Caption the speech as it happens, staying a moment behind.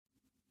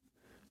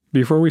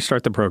Before we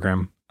start the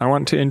program, I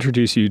want to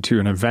introduce you to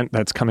an event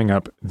that's coming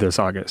up this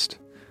August.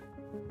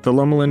 The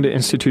Loma Linda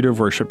Institute of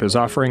Worship is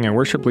offering a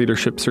worship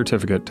leadership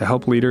certificate to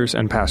help leaders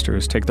and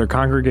pastors take their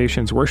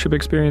congregation's worship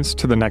experience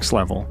to the next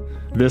level.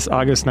 This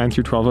August 9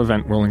 through 12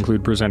 event will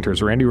include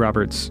presenters Randy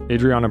Roberts,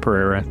 Adriana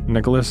Pereira,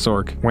 Nicholas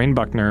Zork, Wayne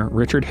Buckner,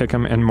 Richard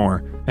Hickam, and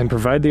more, and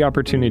provide the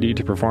opportunity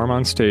to perform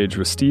on stage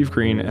with Steve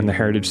Green and the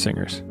Heritage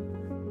Singers.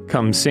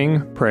 Come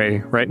sing, pray,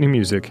 write new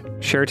music,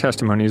 share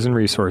testimonies and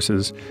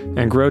resources,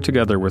 and grow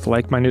together with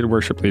like-minded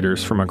worship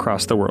leaders from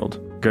across the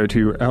world. Go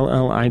to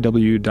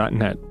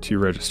lliw.net to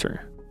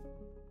register.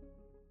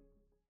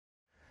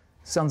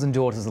 Sons and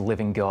daughters of the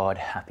living God,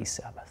 happy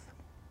Sabbath.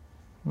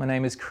 My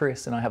name is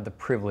Chris and I have the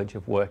privilege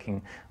of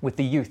working with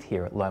the youth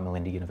here at Loma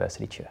Linda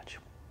University Church.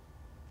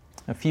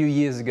 A few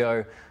years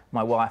ago,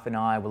 my wife and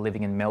I were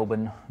living in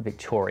Melbourne,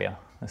 Victoria,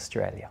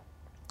 Australia.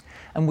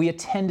 And we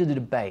attended a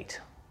debate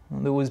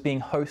that was being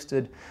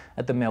hosted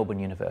at the Melbourne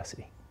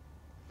University.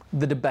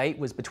 The debate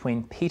was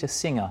between Peter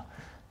Singer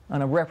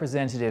and a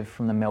representative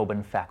from the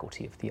Melbourne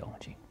Faculty of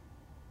Theology.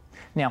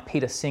 Now,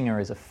 Peter Singer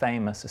is a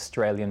famous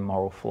Australian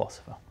moral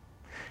philosopher,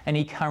 and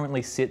he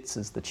currently sits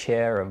as the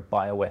chair of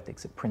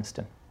bioethics at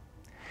Princeton.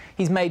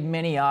 He's made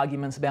many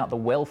arguments about the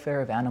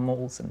welfare of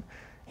animals, and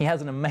he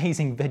has an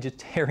amazing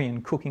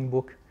vegetarian cooking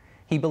book.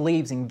 He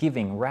believes in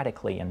giving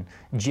radically and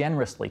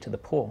generously to the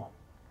poor.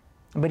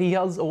 But he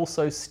does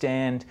also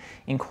stand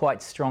in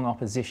quite strong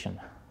opposition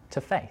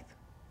to faith.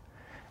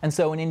 And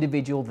so an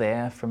individual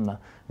there from the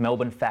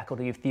Melbourne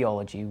Faculty of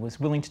Theology was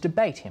willing to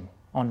debate him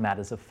on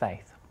matters of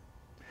faith.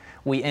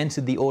 We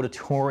entered the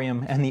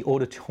auditorium and the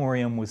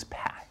auditorium was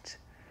packed.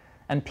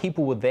 And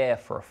people were there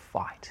for a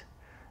fight.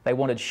 They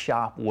wanted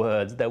sharp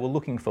words. They were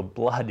looking for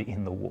blood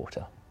in the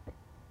water.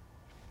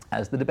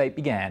 As the debate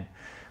began,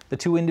 the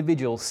two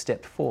individuals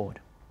stepped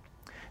forward.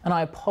 And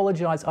I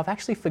apologize, I've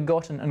actually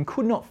forgotten and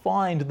could not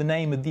find the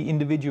name of the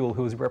individual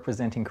who was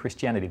representing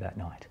Christianity that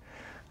night.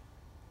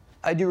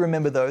 I do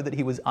remember, though, that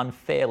he was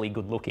unfairly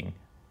good looking.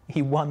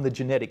 He won the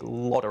genetic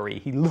lottery.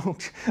 He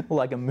looked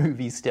like a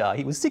movie star.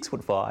 He was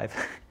 6'5".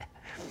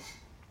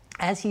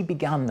 As he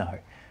began, though,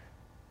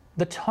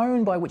 the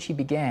tone by which he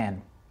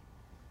began,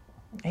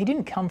 he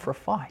didn't come for a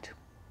fight.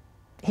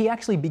 He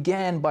actually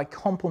began by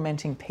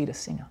complimenting Peter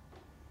Singer.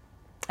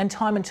 And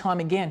time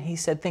again, he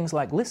said things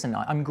like, listen,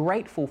 I'm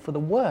grateful for the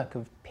work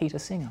of Peter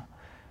Singer.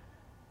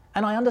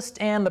 And I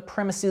understand the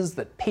premises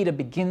that Peter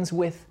begins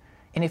with,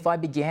 and if I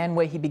began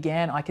where he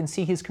began, I can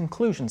see his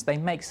conclusions. They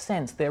make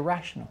sense, they're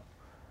rational.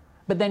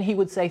 But then he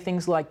would say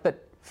things like,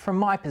 but from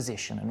my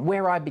position and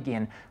where I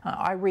begin,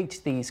 I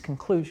reached these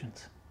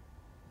conclusions.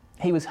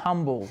 He was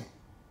humble,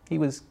 he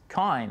was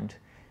kind,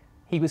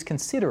 he was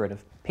considerate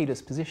of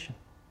Peter's position.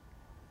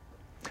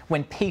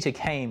 When Peter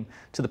came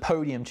to the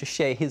podium to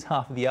share his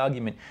half of the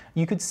argument,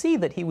 you could see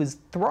that he was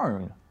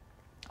thrown.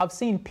 I've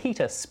seen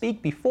Peter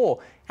speak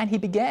before, and he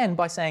began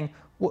by saying,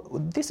 well,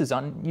 this is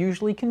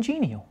unusually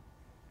congenial.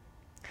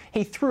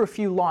 He threw a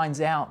few lines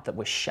out that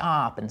were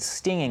sharp and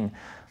stinging,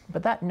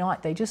 but that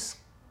night they just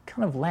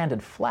kind of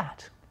landed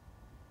flat.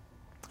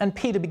 And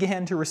Peter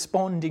began to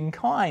respond in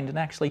kind and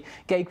actually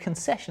gave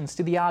concessions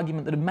to the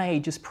argument that had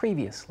made just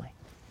previously.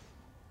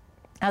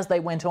 As they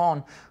went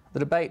on, the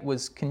debate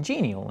was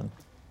congenial and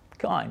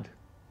kind.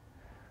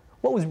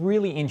 What was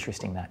really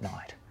interesting that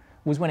night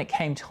was when it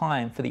came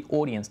time for the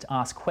audience to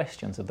ask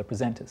questions of the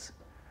presenters.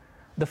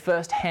 The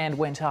first hand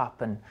went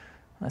up and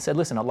I said,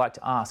 listen, I'd like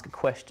to ask a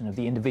question of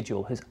the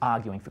individual who's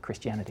arguing for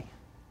Christianity.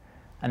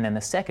 And then the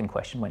second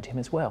question went to him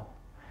as well.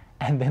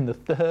 And then the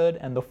third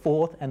and the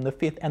fourth and the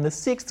fifth and the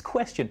sixth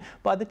question.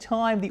 By the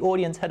time the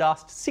audience had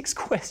asked 6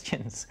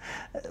 questions,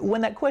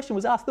 when that question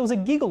was asked, there was a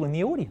giggle in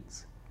the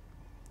audience.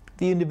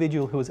 The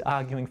individual who was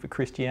arguing for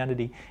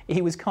Christianity,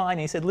 he was kind.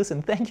 He said,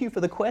 listen, thank you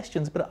for the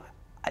questions, but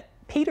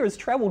Peter has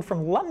travelled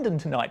from London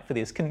tonight for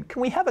this. Can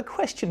we have a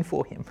question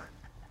for him?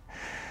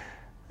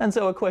 And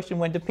so a question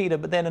went to Peter,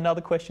 but then another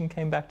question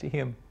came back to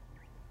him.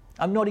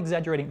 I'm not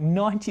exaggerating,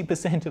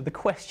 90% of the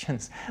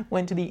questions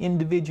went to the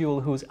individual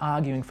who was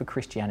arguing for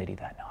Christianity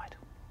that night.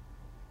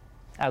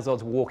 As I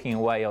was walking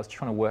away, I was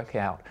trying to work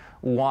out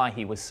why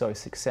he was so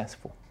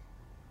successful.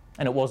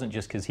 And it wasn't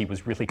just because he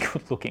was really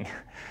good looking.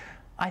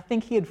 I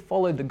think he had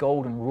followed the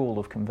golden rule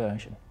of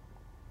conversion.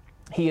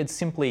 He had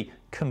simply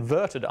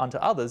converted unto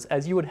others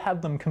as you would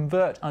have them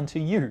convert unto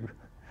you.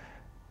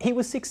 He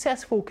was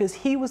successful because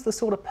he was the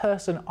sort of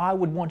person I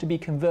would want to be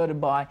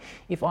converted by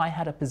if I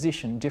had a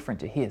position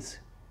different to his.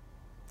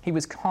 He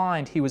was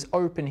kind, he was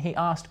open, he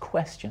asked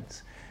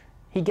questions.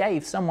 He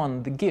gave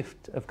someone the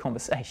gift of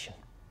conversation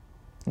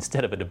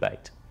instead of a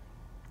debate.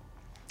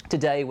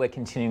 Today we're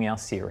continuing our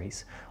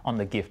series on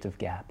the gift of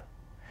gab,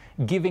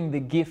 giving the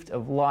gift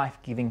of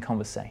life-giving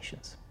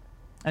conversations.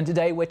 And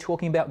today we're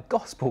talking about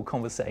gospel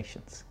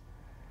conversations.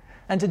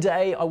 And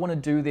today I want to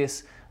do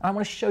this, and I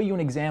want to show you an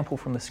example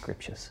from the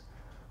scriptures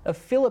of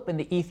Philip and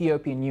the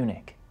Ethiopian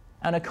eunuch,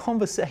 and a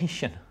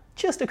conversation,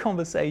 just a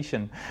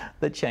conversation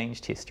that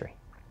changed history.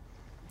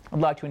 I'd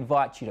like to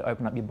invite you to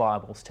open up your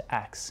Bibles to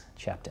Acts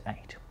chapter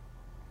 8.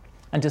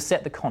 And to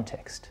set the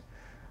context,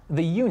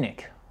 the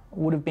eunuch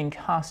would have been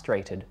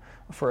castrated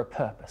for a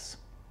purpose.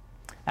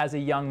 As a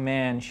young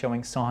man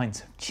showing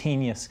signs of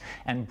genius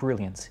and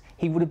brilliance,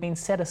 he would have been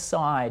set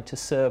aside to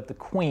serve the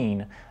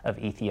Queen of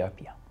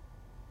Ethiopia.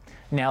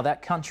 Now,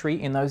 that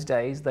country in those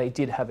days, they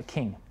did have a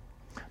king.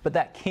 But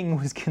that king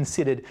was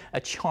considered a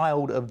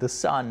child of the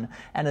sun,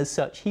 and as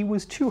such, he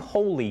was too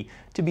holy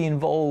to be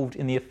involved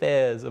in the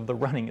affairs of the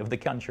running of the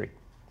country.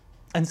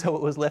 And so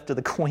it was left to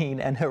the queen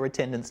and her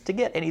attendants to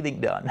get anything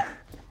done.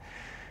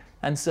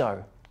 And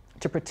so,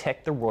 to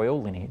protect the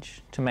royal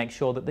lineage, to make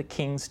sure that the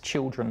king's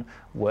children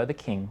were the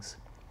kings,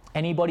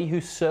 anybody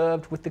who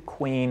served with the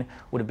queen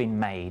would have been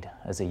made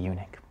as a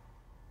eunuch.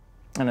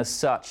 And as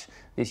such,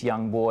 this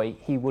young boy,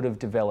 he would have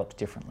developed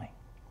differently.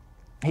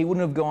 He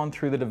wouldn't have gone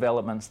through the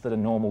developments that a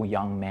normal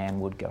young man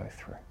would go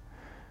through,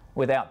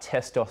 without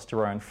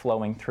testosterone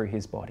flowing through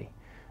his body.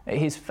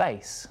 His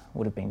face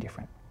would have been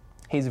different.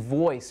 His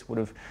voice would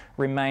have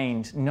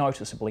remained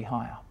noticeably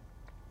higher.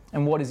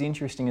 And what is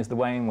interesting is the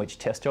way in which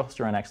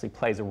testosterone actually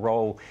plays a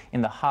role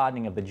in the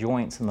hardening of the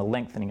joints and the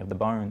lengthening of the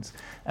bones.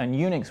 And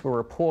eunuchs were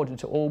reported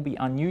to all be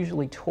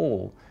unusually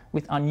tall,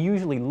 with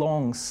unusually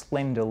long,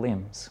 slender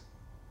limbs.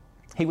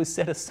 He was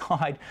set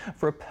aside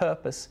for a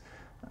purpose,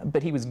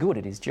 but he was good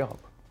at his job.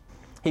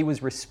 He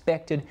was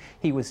respected,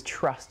 he was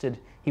trusted,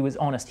 he was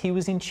honest. He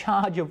was in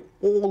charge of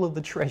all of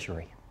the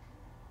treasury.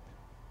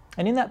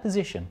 And in that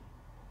position,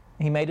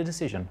 he made a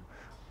decision,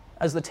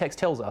 as the text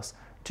tells us,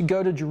 to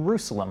go to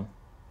Jerusalem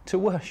to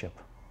worship.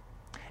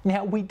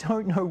 Now, we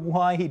don't know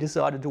why he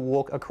decided to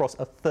walk across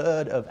a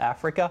third of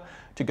Africa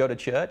to go to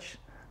church.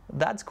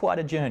 That's quite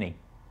a journey.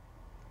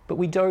 But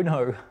we don't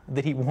know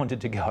that he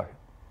wanted to go.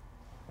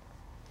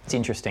 It's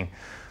interesting.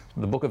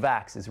 The book of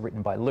Acts is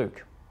written by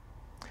Luke.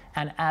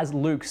 And as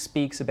Luke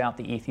speaks about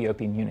the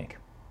Ethiopian eunuch,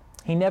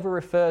 he never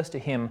refers to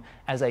him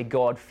as a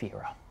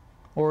God-fearer,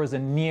 or as a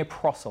near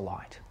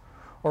proselyte,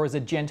 or as a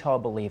Gentile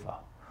believer.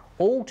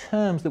 All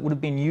terms that would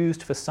have been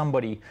used for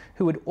somebody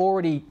who had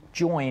already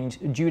joined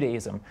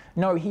Judaism.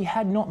 No, he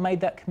had not made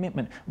that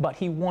commitment, but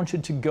he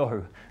wanted to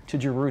go to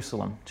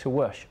Jerusalem to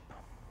worship.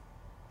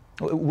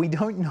 We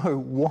don't know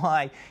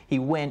why he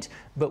went,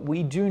 but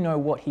we do know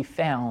what he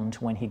found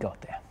when he got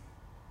there.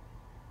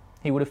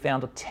 He would have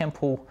found a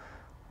temple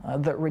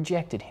that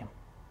rejected him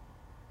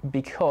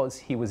because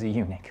he was a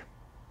eunuch.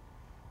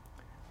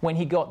 When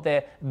he got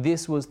there,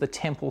 this was the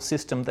temple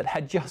system that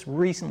had just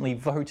recently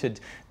voted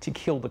to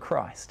kill the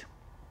Christ.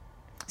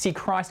 See,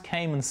 Christ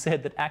came and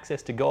said that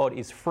access to God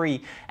is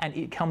free and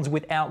it comes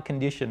without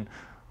condition.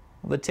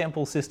 The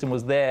temple system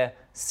was there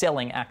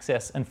selling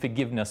access and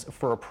forgiveness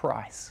for a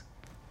price.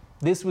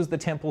 This was the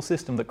temple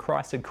system that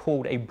Christ had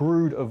called a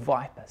brood of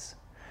vipers.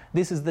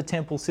 This is the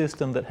temple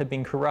system that had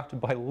been corrupted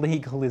by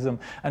legalism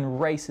and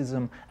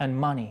racism and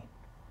money.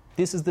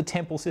 This is the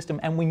temple system,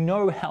 and we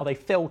know how they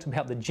felt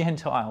about the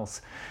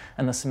Gentiles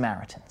and the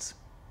Samaritans.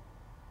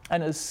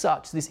 And as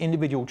such, this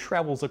individual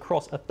travels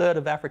across a third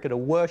of Africa to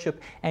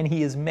worship, and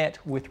he is met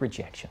with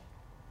rejection.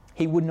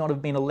 He would not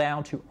have been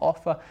allowed to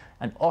offer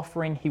an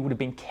offering. He would have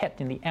been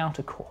kept in the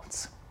outer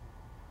courts.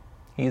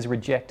 He is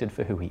rejected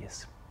for who he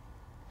is.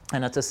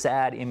 And it's a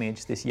sad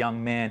image, this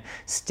young man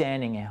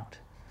standing out,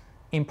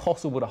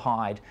 impossible to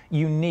hide,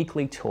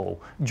 uniquely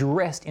tall,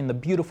 dressed in the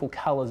beautiful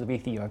colours of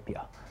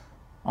Ethiopia,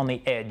 on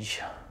the edge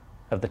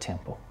of the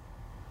temple.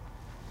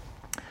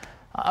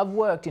 I've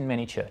worked in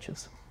many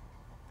churches,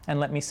 and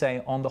let me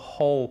say, on the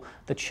whole,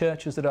 the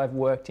churches that I've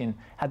worked in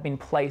have been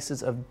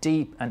places of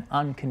deep and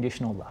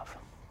unconditional love.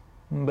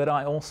 But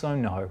I also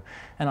know,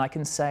 and I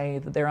can say,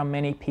 that there are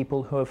many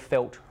people who have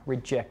felt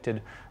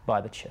rejected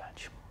by the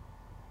church.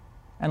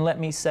 And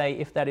let me say,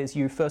 if that is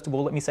you, first of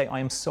all, let me say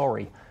I am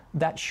sorry.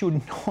 That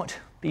should not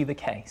be the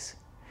case.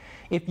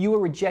 If you were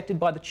rejected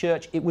by the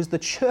church, it was the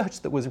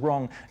church that was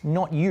wrong,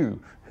 not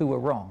you who were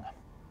wrong.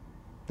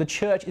 The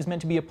church is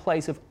meant to be a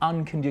place of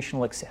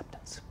unconditional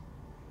acceptance.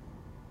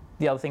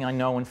 The other thing I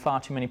know, and far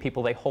too many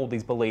people, they hold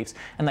these beliefs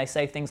and they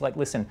say things like,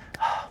 listen,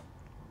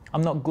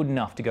 I'm not good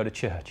enough to go to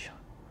church.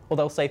 Or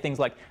they'll say things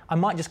like, I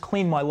might just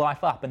clean my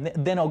life up and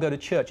then I'll go to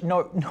church.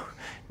 No,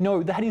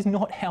 that is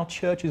not how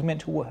church is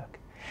meant to work.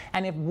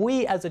 And if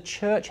we as a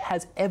church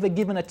has ever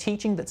given a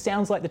teaching that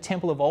sounds like the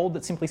temple of old,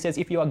 that simply says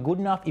if you are good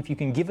enough, if you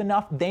can give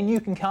enough, then you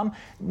can come,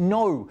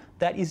 no,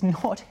 that is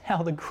not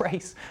how the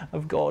grace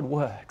of God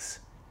works.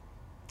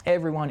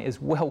 Everyone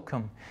is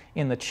welcome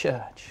in the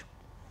church.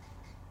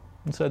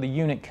 And so the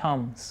eunuch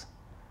comes,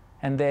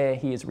 and there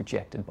he is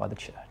rejected by the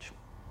church.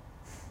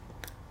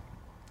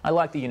 I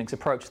like the eunuch's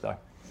approach though.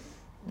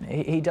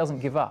 He doesn't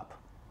give up.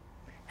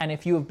 And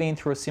if you have been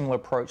through a similar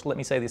approach, let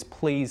me say this,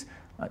 please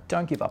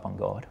don't give up on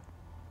God.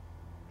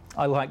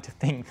 I like to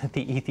think that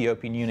the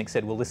Ethiopian eunuch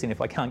said, well, listen, if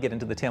I can't get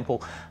into the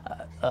temple,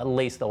 at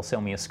least they'll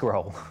sell me a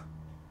scroll.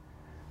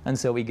 And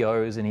so he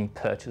goes and he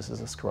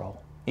purchases a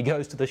scroll. He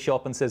goes to the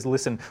shop and says,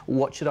 listen,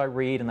 what should I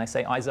read? And they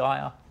say,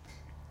 Isaiah.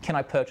 Can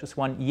I purchase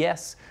one?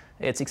 Yes,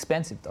 it's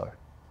expensive though.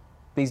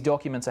 These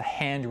documents are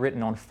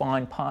handwritten on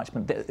fine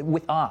parchment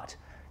with art.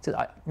 He says,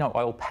 no,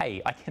 I will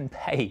pay. I can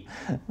pay.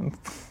 And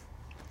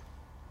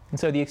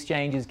so the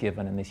exchange is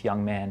given, and this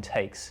young man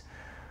takes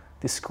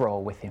this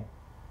scroll with him.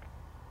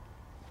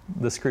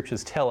 The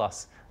scriptures tell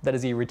us that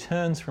as he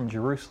returns from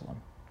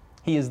Jerusalem,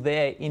 he is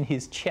there in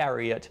his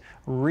chariot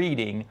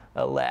reading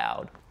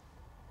aloud.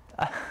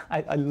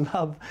 I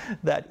love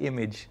that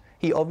image.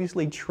 He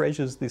obviously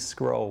treasures this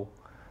scroll.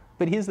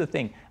 But here's the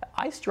thing,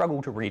 I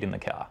struggle to read in the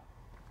car.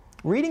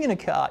 Reading in a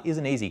car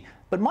isn't easy,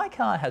 but my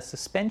car has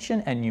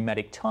suspension and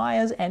pneumatic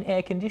tyres and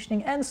air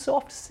conditioning and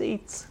soft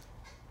seats.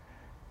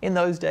 In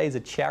those days, a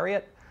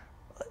chariot,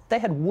 they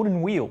had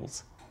wooden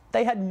wheels.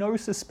 They had no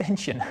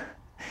suspension.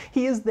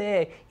 He is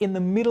there in the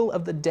middle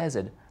of the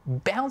desert,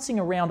 bouncing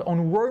around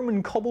on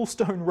Roman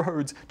cobblestone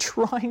roads,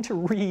 trying to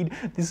read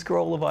the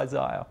scroll of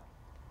Isaiah.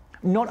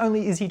 Not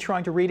only is he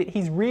trying to read it,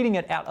 he's reading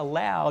it out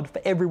aloud for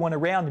everyone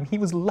around him. He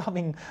was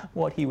loving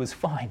what he was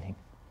finding.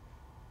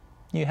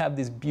 You have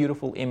this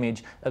beautiful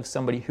image of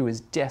somebody who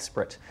is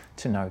desperate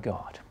to know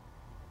God.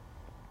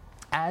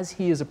 As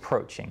he is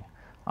approaching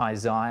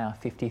Isaiah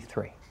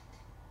 53,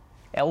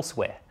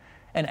 elsewhere,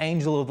 an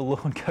angel of the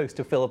Lord goes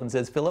to Philip and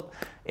says, "Philip,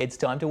 it's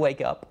time to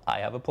wake up. I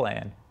have a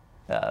plan.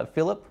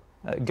 Philip,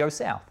 go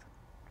south."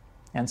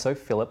 And so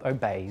Philip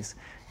obeys,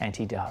 and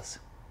he does.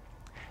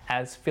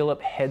 As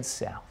Philip heads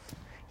south,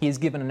 he is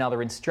given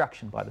another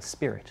instruction by the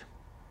Spirit,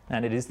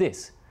 and it is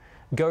this: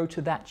 go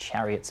to that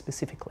chariot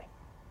specifically.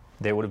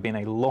 There would have been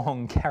a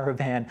long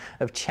caravan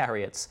of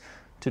chariots.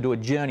 To do a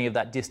journey of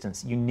that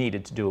distance, you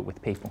needed to do it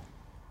with people.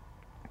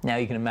 Now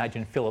you can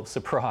imagine Philip's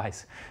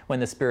surprise when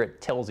the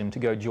Spirit tells him to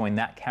go join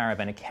that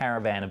caravan, a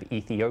caravan of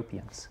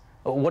Ethiopians.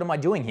 "What am I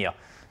doing here?"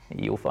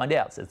 "You'll find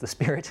out," says the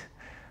Spirit.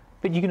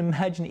 But you can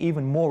imagine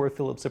even more of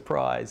Philip's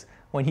surprise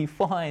when he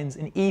finds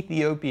an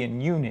Ethiopian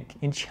eunuch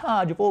in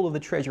charge of all of the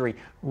treasury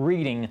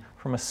reading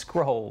from a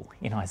scroll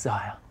in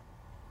Isaiah.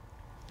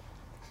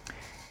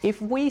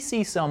 If we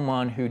see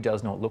someone who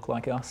does not look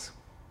like us,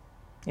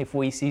 if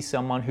we see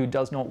someone who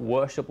does not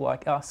worship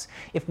like us,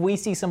 if we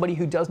see somebody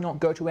who does not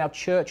go to our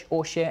church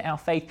or share our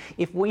faith,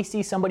 if we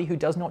see somebody who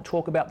does not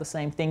talk about the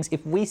same things,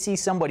 if we see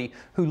somebody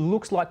who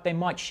looks like they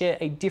might share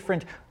a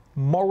different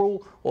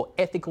moral or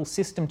ethical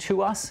system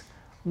to us,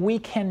 we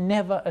can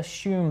never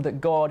assume that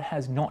God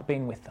has not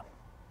been with them.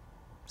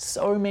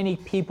 So many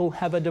people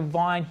have a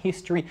divine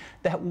history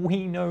that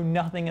we know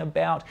nothing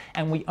about,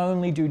 and we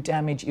only do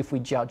damage if we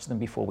judge them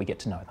before we get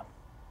to know them.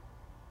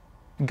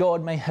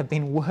 God may have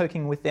been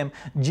working with them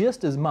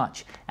just as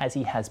much as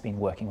he has been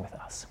working with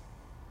us.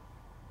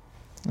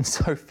 And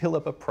so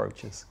Philip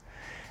approaches,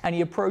 and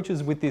he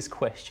approaches with this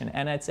question,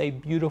 and it's a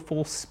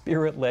beautiful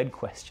Spirit-led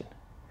question.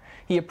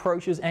 He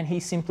approaches and he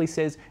simply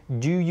says,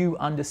 "Do you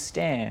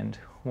understand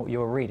what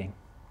you're reading?"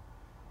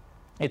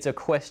 It's a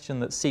question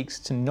that seeks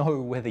to know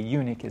where the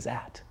eunuch is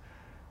at.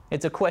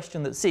 It's a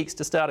question that seeks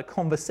to start a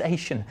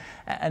conversation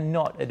and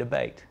not a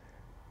debate.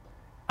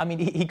 I mean,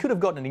 he could have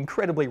gotten it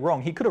incredibly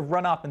wrong. He could have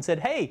run up and said,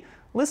 "Hey,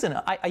 listen,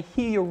 I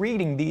hear you're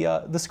reading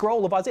the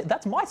scroll of Isaiah.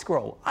 That's my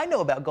scroll. I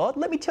know about God.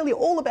 Let me tell you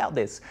all about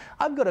this.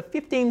 I've got a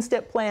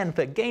 15-step plan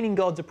for gaining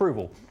God's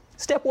approval.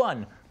 Step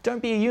 1,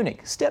 don't be a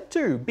eunuch. Step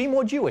 2, be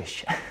more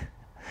Jewish."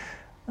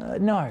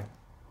 No.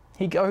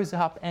 He goes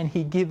up and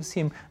he gives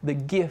him the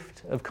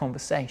gift of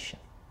conversation.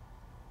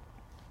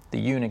 The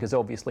eunuch is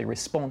obviously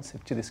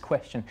responsive to this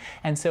question,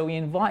 and so he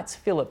invites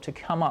Philip to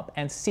come up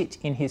and sit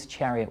in his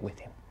chariot with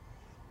him.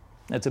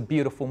 It's a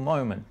beautiful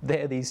moment.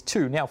 There are these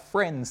two, now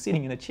friends,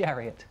 sitting in a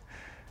chariot.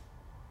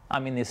 I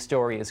mean, this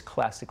story is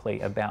classically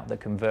about the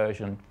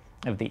conversion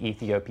of the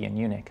Ethiopian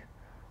eunuch,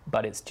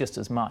 but it's just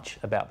as much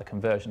about the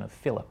conversion of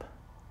Philip.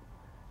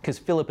 Because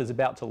Philip is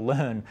about to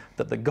learn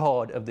that the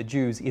God of the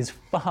Jews is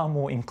far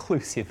more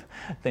inclusive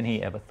than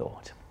he ever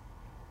thought.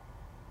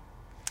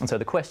 And so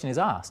the question is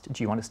asked,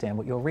 do you understand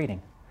what you're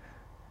reading?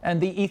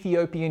 And the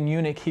Ethiopian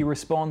eunuch, he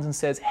responds and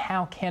says,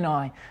 "How can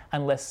I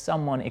unless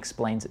someone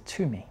explains it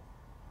to me?"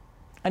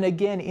 And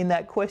again, in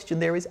that question,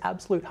 there is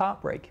absolute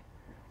heartbreak.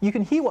 You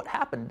can hear what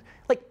happened.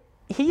 Like,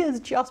 he has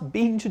just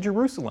been to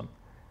Jerusalem.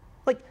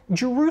 Like,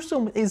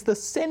 Jerusalem is the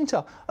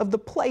center of the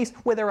place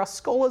where there are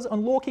scholars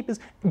and lawkeepers.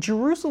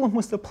 Jerusalem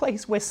was the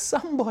place where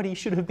somebody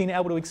should have been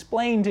able to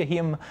explain to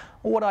him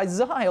what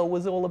Isaiah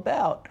was all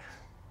about.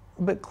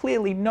 But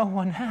clearly no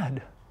one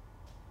had.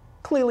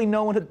 Clearly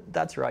no one had.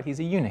 That's right,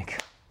 he's a eunuch.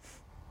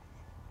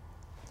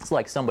 It's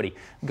like somebody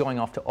going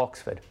off to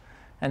Oxford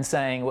and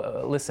saying,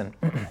 well, "Listen,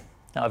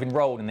 I've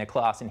enrolled in their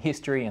class in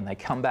history," and they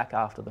come back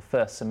after the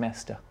first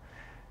semester.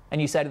 And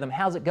you say to them,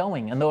 "How's it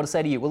going?" And they'll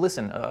say to you, "Well,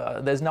 listen,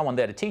 there's no one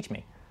there to teach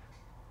me."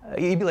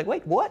 You'd be like,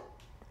 "Wait, what?"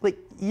 Like,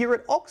 you're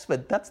at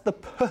Oxford. That's the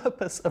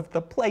purpose of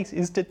the place,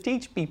 is to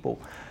teach people.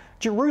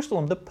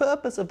 Jerusalem, the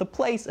purpose of the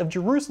place of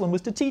Jerusalem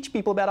was to teach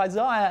people about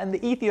Isaiah, and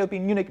the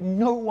Ethiopian eunuch,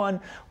 no one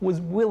was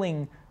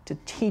willing to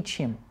teach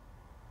him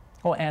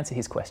or answer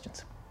his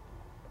questions.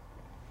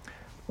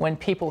 When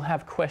people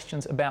have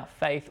questions about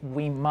faith,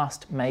 we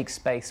must make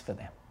space for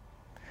them.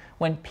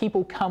 When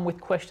people come with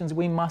questions,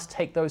 we must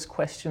take those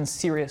questions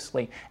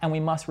seriously, and we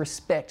must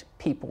respect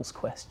people's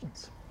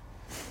questions.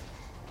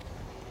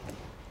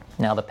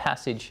 Now, the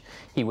passage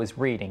he was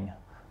reading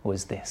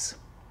was this: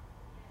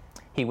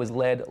 "He was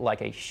led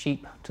like a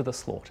sheep to the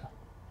slaughter,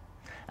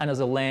 and as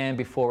a lamb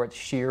before its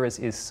shearers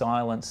is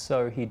silent,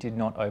 so he did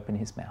not open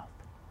his mouth.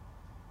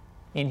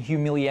 In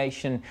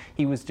humiliation,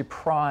 he was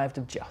deprived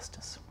of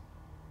justice.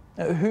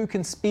 Who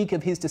can speak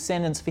of his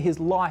descendants, for his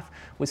life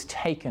was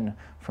taken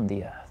from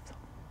the earth?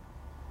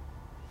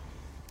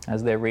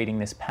 As they're reading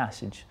this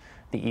passage,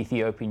 the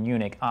Ethiopian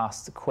eunuch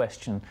asks a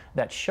question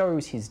that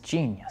shows his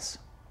genius.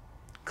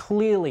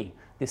 Clearly,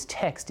 this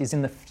text is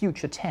in the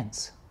future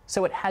tense,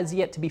 so it has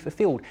yet to be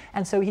fulfilled.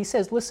 And so he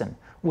says, listen,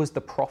 was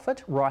the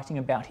prophet writing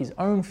about his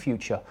own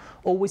future,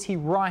 or was he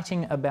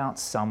writing about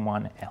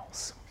someone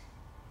else?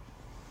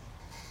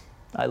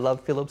 I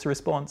love Philip's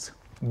response.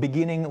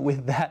 Beginning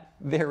with that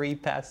very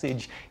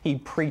passage, he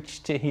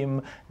preached to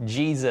him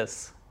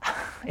Jesus.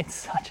 It's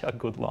such a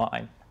good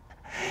line.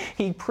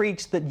 He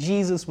preached that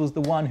Jesus was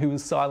the one who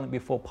was silent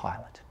before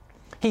Pilate.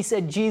 He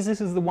said Jesus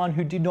is the one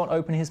who did not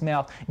open his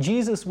mouth.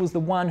 Jesus was the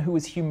one who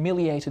was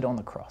humiliated on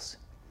the cross.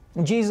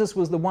 Jesus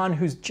was the one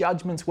whose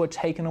judgments were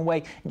taken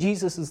away.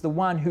 Jesus is the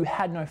one who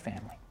had no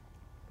family.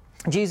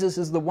 Jesus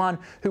is the one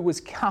who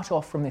was cut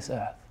off from this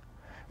earth.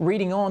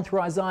 Reading on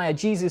through Isaiah,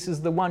 Jesus is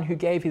the one who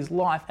gave his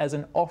life as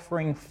an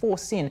offering for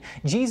sin.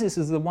 Jesus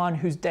is the one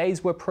whose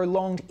days were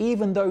prolonged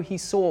even though he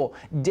saw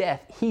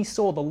death. He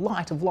saw the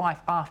light of life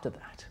after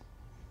that.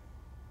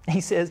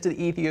 He says to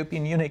the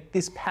Ethiopian eunuch,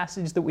 this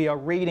passage that we are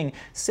reading,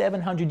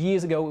 700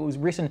 years ago it was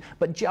written,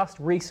 but just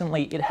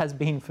recently it has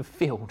been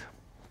fulfilled.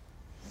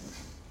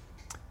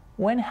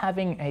 When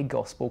having a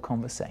gospel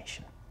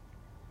conversation,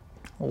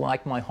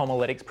 like my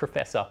homiletics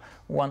professor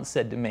once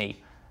said to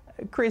me,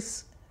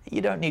 Chris,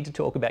 you don't need to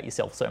talk about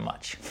yourself so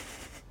much.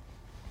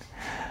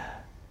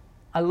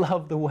 I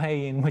love the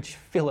way in which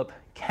Philip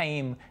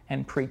came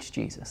and preached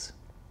Jesus.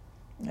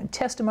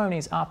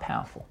 Testimonies are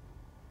powerful,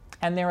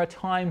 and there are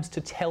times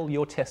to tell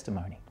your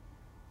testimony.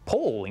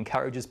 Paul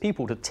encourages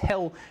people to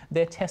tell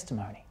their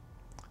testimony,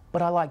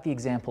 but I like the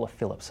example of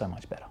Philip so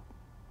much better.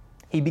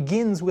 He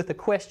begins with a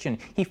question.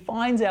 He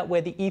finds out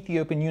where the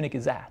Ethiopian eunuch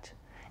is at.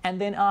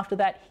 And then after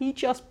that, he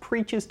just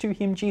preaches to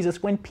him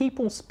Jesus. When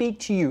people speak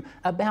to you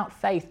about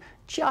faith,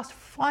 just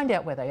find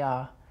out where they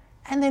are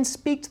and then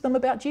speak to them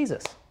about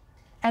Jesus.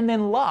 And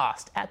then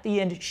last, at the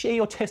end, share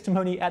your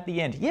testimony at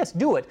the end. Yes,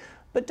 do it,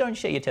 but don't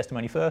share your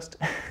testimony first.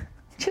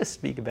 Just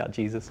speak about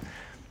Jesus.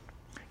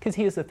 Because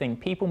here's the thing,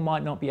 people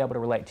might not be able to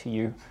relate to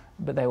you,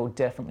 but they will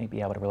definitely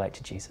be able to relate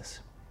to Jesus.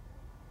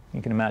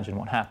 You can imagine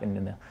what happened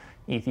in the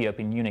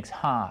Ethiopian eunuch's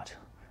heart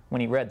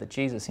when he read that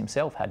Jesus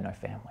himself had no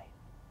family,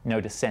 no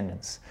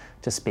descendants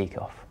to speak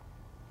of.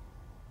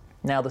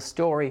 Now the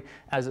story,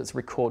 as it's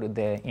recorded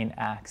there in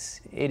Acts,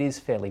 it is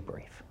fairly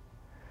brief.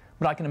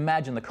 But I can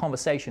imagine the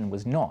conversation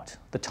was not.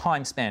 The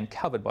time span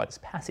covered by this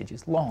passage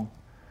is long.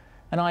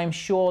 And I am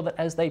sure that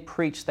as they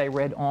preached, they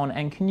read on.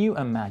 And can you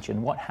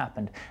imagine what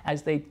happened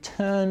as they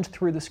turned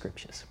through the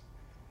scriptures?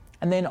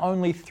 And then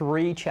only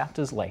 3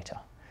 chapters later,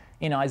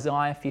 in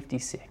Isaiah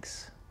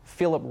 56,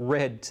 Philip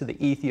read to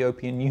the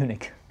Ethiopian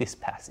eunuch this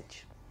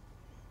passage.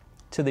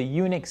 To the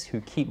eunuchs who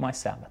keep my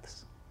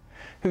Sabbaths,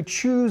 who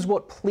choose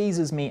what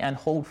pleases me and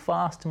hold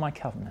fast to my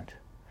covenant.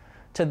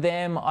 To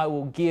them I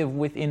will give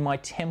within my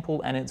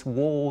temple and its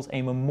walls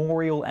a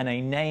memorial and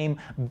a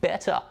name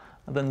better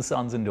than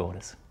sons and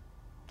daughters.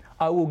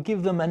 I will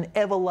give them an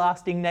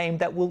everlasting name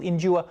that will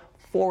endure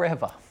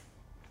forever.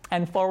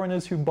 And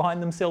foreigners who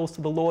bind themselves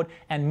to the Lord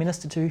and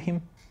minister to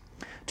him.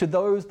 To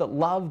those that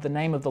love the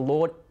name of the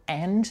Lord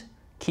and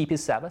keep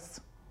his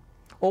Sabbaths,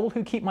 all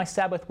who keep my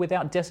Sabbath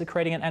without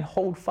desecrating it and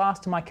hold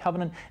fast to my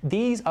covenant,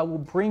 these I will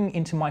bring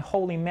into my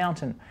holy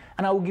mountain,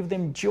 and I will give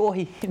them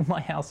joy in my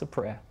house of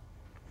prayer.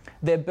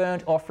 Their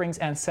burnt offerings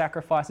and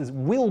sacrifices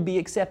will be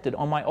accepted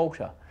on my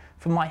altar,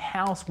 for my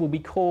house will be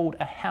called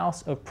a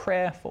house of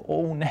prayer for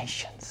all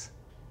nations.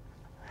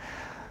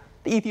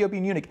 The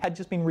Ethiopian eunuch had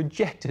just been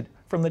rejected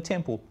from the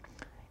temple.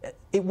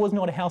 It was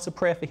not a house of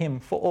prayer for him,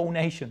 for all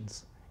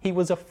nations. He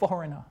was a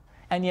foreigner,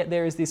 and yet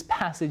there is this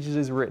passage that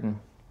is written.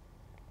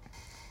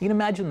 You can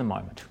imagine the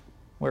moment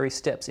where he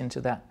steps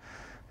into that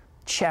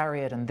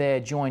chariot and there,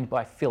 joined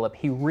by Philip,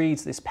 he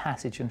reads this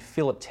passage and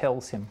Philip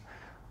tells him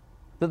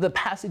that the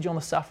passage on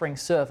the suffering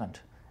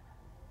servant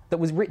that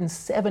was written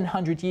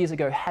 700 years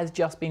ago has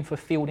just been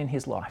fulfilled in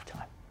his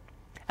lifetime.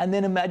 And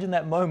then imagine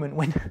that moment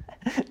when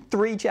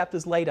 3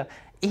 chapters later,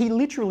 he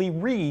literally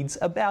reads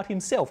about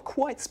himself,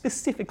 quite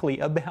specifically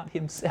about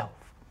himself.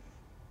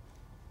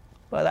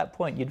 By that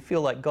point, you'd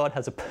feel like God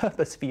has a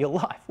purpose for your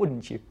life,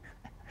 wouldn't you?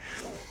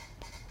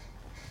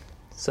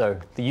 So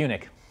the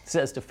eunuch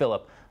says to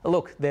Philip,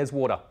 look, there's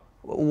water.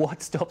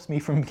 What stops me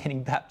from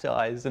getting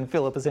baptized? And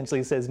Philip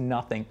essentially says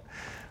nothing.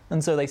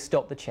 And so they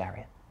stop the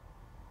chariot.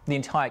 The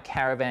entire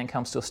caravan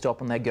comes to a stop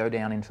and they go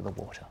down into the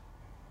water.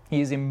 He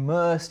is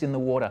immersed in the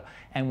water,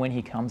 and when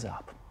he comes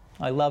up,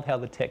 I love how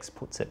the text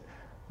puts it,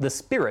 the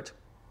Spirit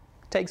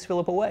takes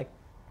Philip away,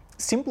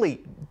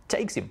 simply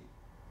takes him.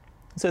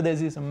 So there's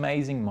this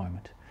amazing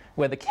moment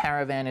where the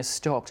caravan is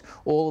stopped.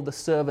 All of the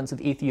servants of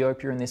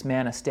Ethiopia and this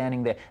man are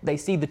standing there. They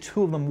see the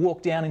 2 of them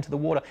walk down into the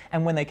water,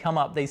 and when they come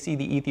up, they see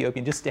the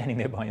Ethiopian just standing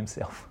there by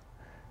himself,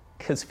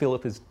 because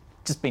Philip has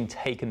just been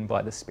taken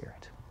by the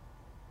Spirit.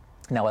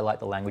 Now, I like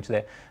the language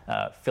there.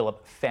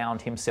 Philip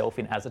found himself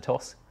in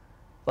Azotus.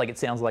 Like, it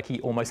sounds like he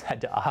almost had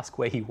to ask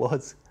where he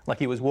was. Like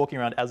he was walking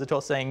around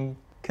Azotus saying,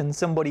 "Can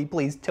somebody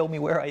please tell me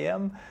where I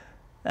am?"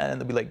 And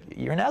they'll be like,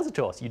 "You're in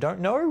Azotus. You don't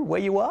know where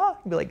you are?"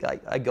 He'd be like,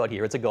 I got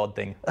here. It's a God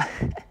thing.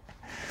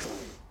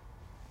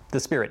 The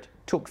Spirit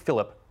took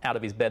Philip out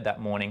of his bed that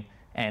morning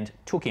and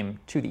took him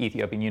to the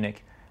Ethiopian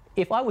eunuch.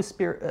 If I was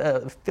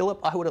Philip,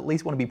 I would at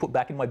least want to be put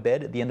back in my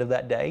bed at the end of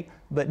that day.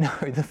 But no,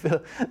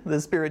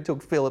 the Spirit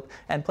took Philip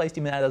and placed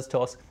him in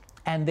Azotus.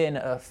 And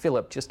then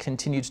Philip just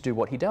continued to do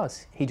what he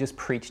does. He just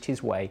preached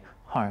his way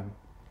home.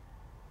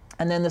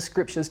 And then the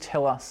scriptures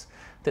tell us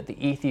that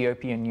the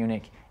Ethiopian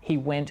eunuch, he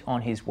went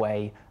on his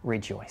way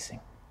rejoicing.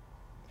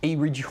 He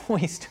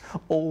rejoiced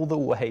all the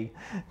way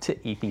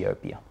to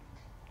Ethiopia.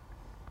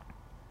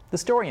 The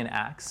story in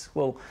Acts,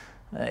 well,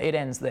 it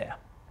ends there.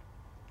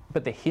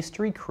 But the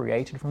history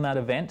created from that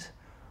event,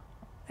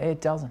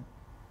 it doesn't.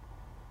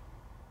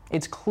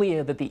 It's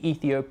clear that the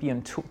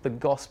Ethiopian took the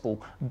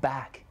gospel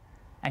back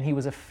and he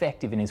was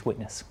effective in his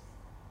witness.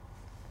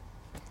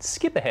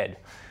 Skip ahead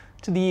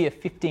to the year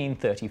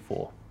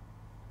 1534.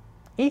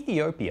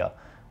 Ethiopia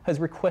has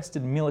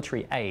requested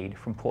military aid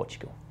from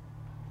Portugal.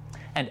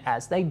 And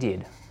as they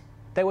did,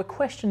 they were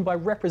questioned by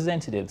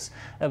representatives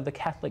of the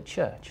Catholic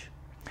Church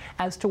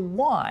as to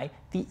why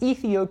the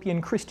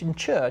Ethiopian Christian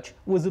Church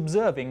was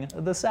observing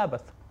the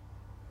Sabbath.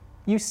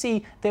 You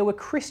see, there were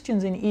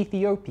Christians in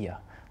Ethiopia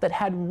that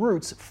had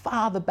roots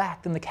farther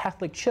back than the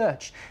Catholic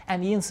Church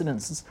and the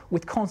incidences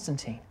with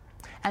Constantine.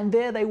 And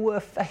there they were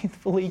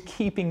faithfully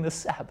keeping the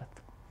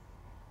Sabbath.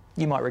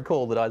 You might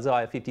recall that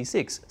Isaiah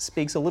 56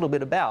 speaks a little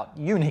bit about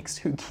eunuchs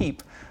who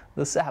keep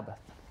the Sabbath.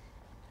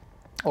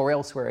 Or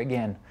elsewhere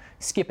again,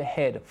 skip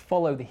ahead,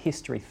 follow the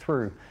history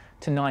through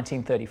to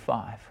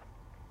 1935.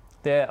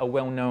 There, a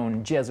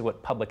well-known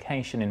Jesuit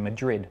publication in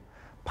Madrid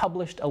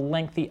published a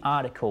lengthy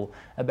article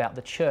about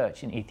the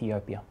church in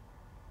Ethiopia,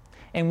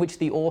 in which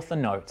the author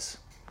notes,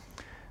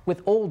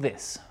 "With all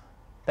this,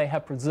 they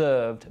have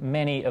preserved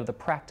many of the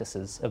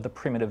practices of the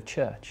primitive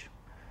church,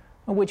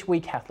 which we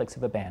Catholics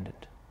have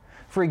abandoned.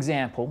 For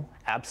example,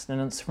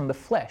 abstinence from the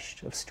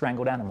flesh of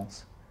strangled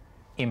animals,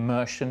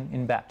 immersion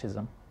in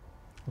baptism,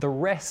 the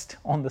rest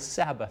on the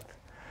Sabbath,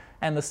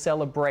 and the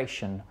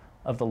celebration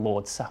of the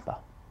Lord's Supper.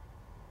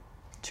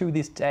 To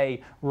this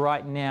day,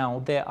 right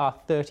now, there are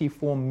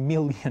 34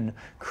 million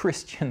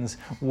Christians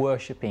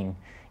worshipping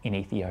in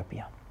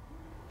Ethiopia."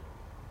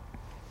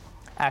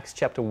 Acts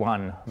chapter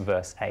 1,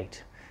 verse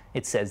 8,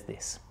 it says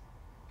this,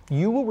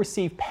 "You will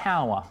receive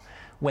power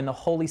when the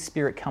Holy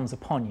Spirit comes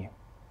upon you,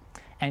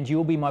 and you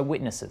will be my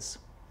witnesses,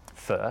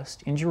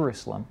 first in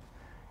Jerusalem,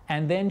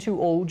 and then to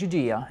all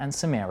Judea and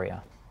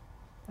Samaria,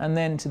 and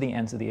then to the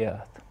ends of the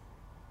earth."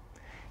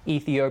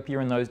 Ethiopia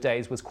in those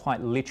days was quite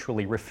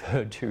literally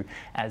referred to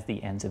as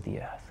the ends of the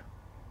earth.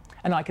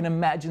 And I can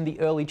imagine the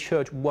early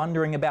church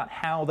wondering about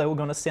how they were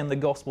going to send the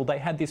gospel. They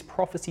had this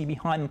prophecy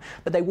behind them,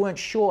 but they weren't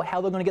sure how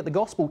they were going to get the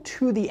gospel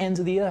to the ends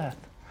of the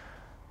earth.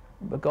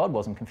 But God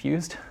wasn't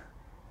confused.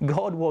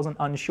 God wasn't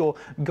unsure.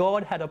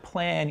 God had a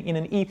plan in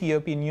an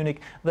Ethiopian eunuch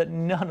that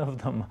none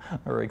of them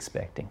are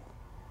expecting.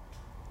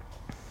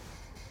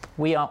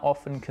 We are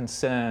often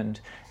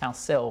concerned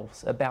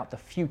ourselves about the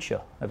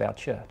future of our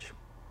church.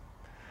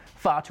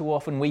 Far too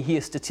often we hear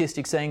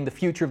statistics saying the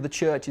future of the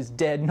church is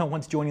dead, no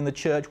one's joining the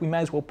church, we may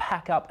as well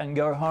pack up and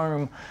go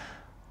home.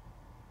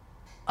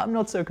 I'm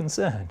not so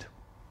concerned,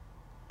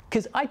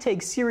 because I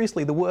take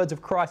seriously the words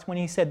of Christ when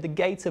he said, "The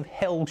gates of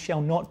hell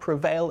shall not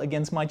prevail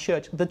against my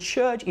church." The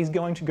church is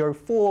going to go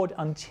forward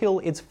until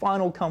its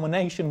final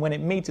culmination when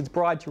it meets its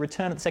bride to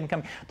return at the second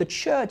coming. The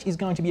church is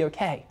going to be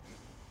okay.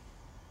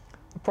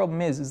 The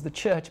problem is the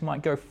church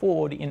might go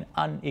forward in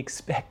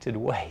unexpected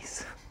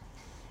ways.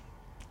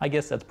 I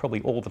guess that's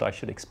probably all that I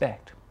should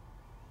expect.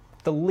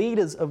 The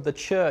leaders of the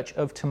church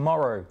of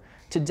tomorrow,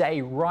 today,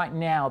 right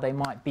now, they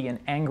might be an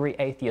angry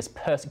atheist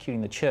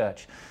persecuting the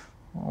church,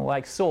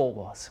 like Saul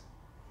was.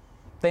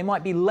 They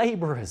might be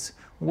laborers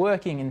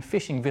working in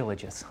fishing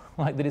villages,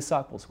 like the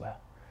disciples were.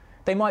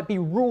 They might be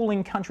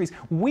ruling countries.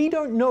 We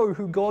don't know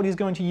who God is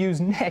going to use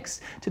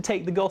next to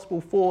take the gospel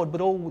forward,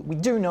 but all we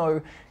do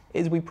know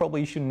is we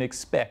probably shouldn't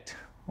expect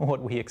what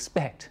we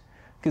expect,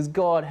 because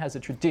God has a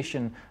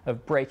tradition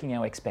of breaking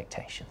our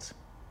expectations.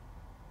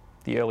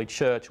 The early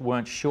church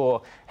weren't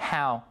sure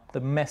how the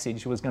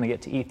message was going to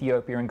get to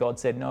Ethiopia, and God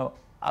said, "No,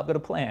 I've got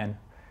a plan.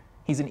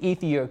 He's an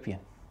Ethiopian.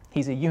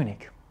 He's a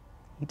eunuch.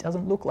 He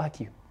doesn't look like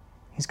you.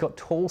 He's got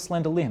tall,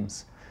 slender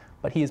limbs,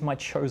 but he is my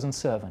chosen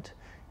servant,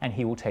 and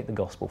he will take the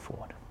gospel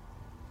forward."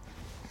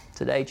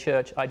 Today,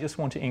 church, I just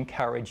want to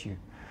encourage you.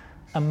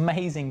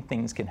 Amazing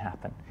things can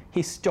happen.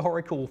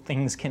 Historical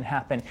things can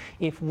happen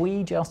if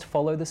we just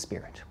follow the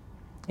Spirit.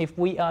 If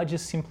we are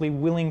just simply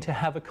willing to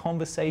have a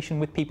conversation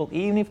with people,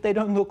 even if they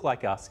don't look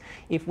like us,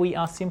 if we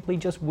are simply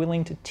just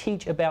willing to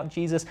teach about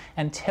Jesus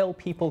and tell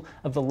people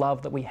of the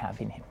love that we have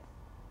in him.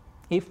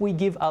 If we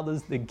give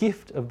others the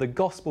gift of the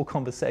gospel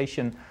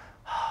conversation,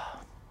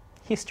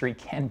 history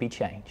can be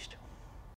changed.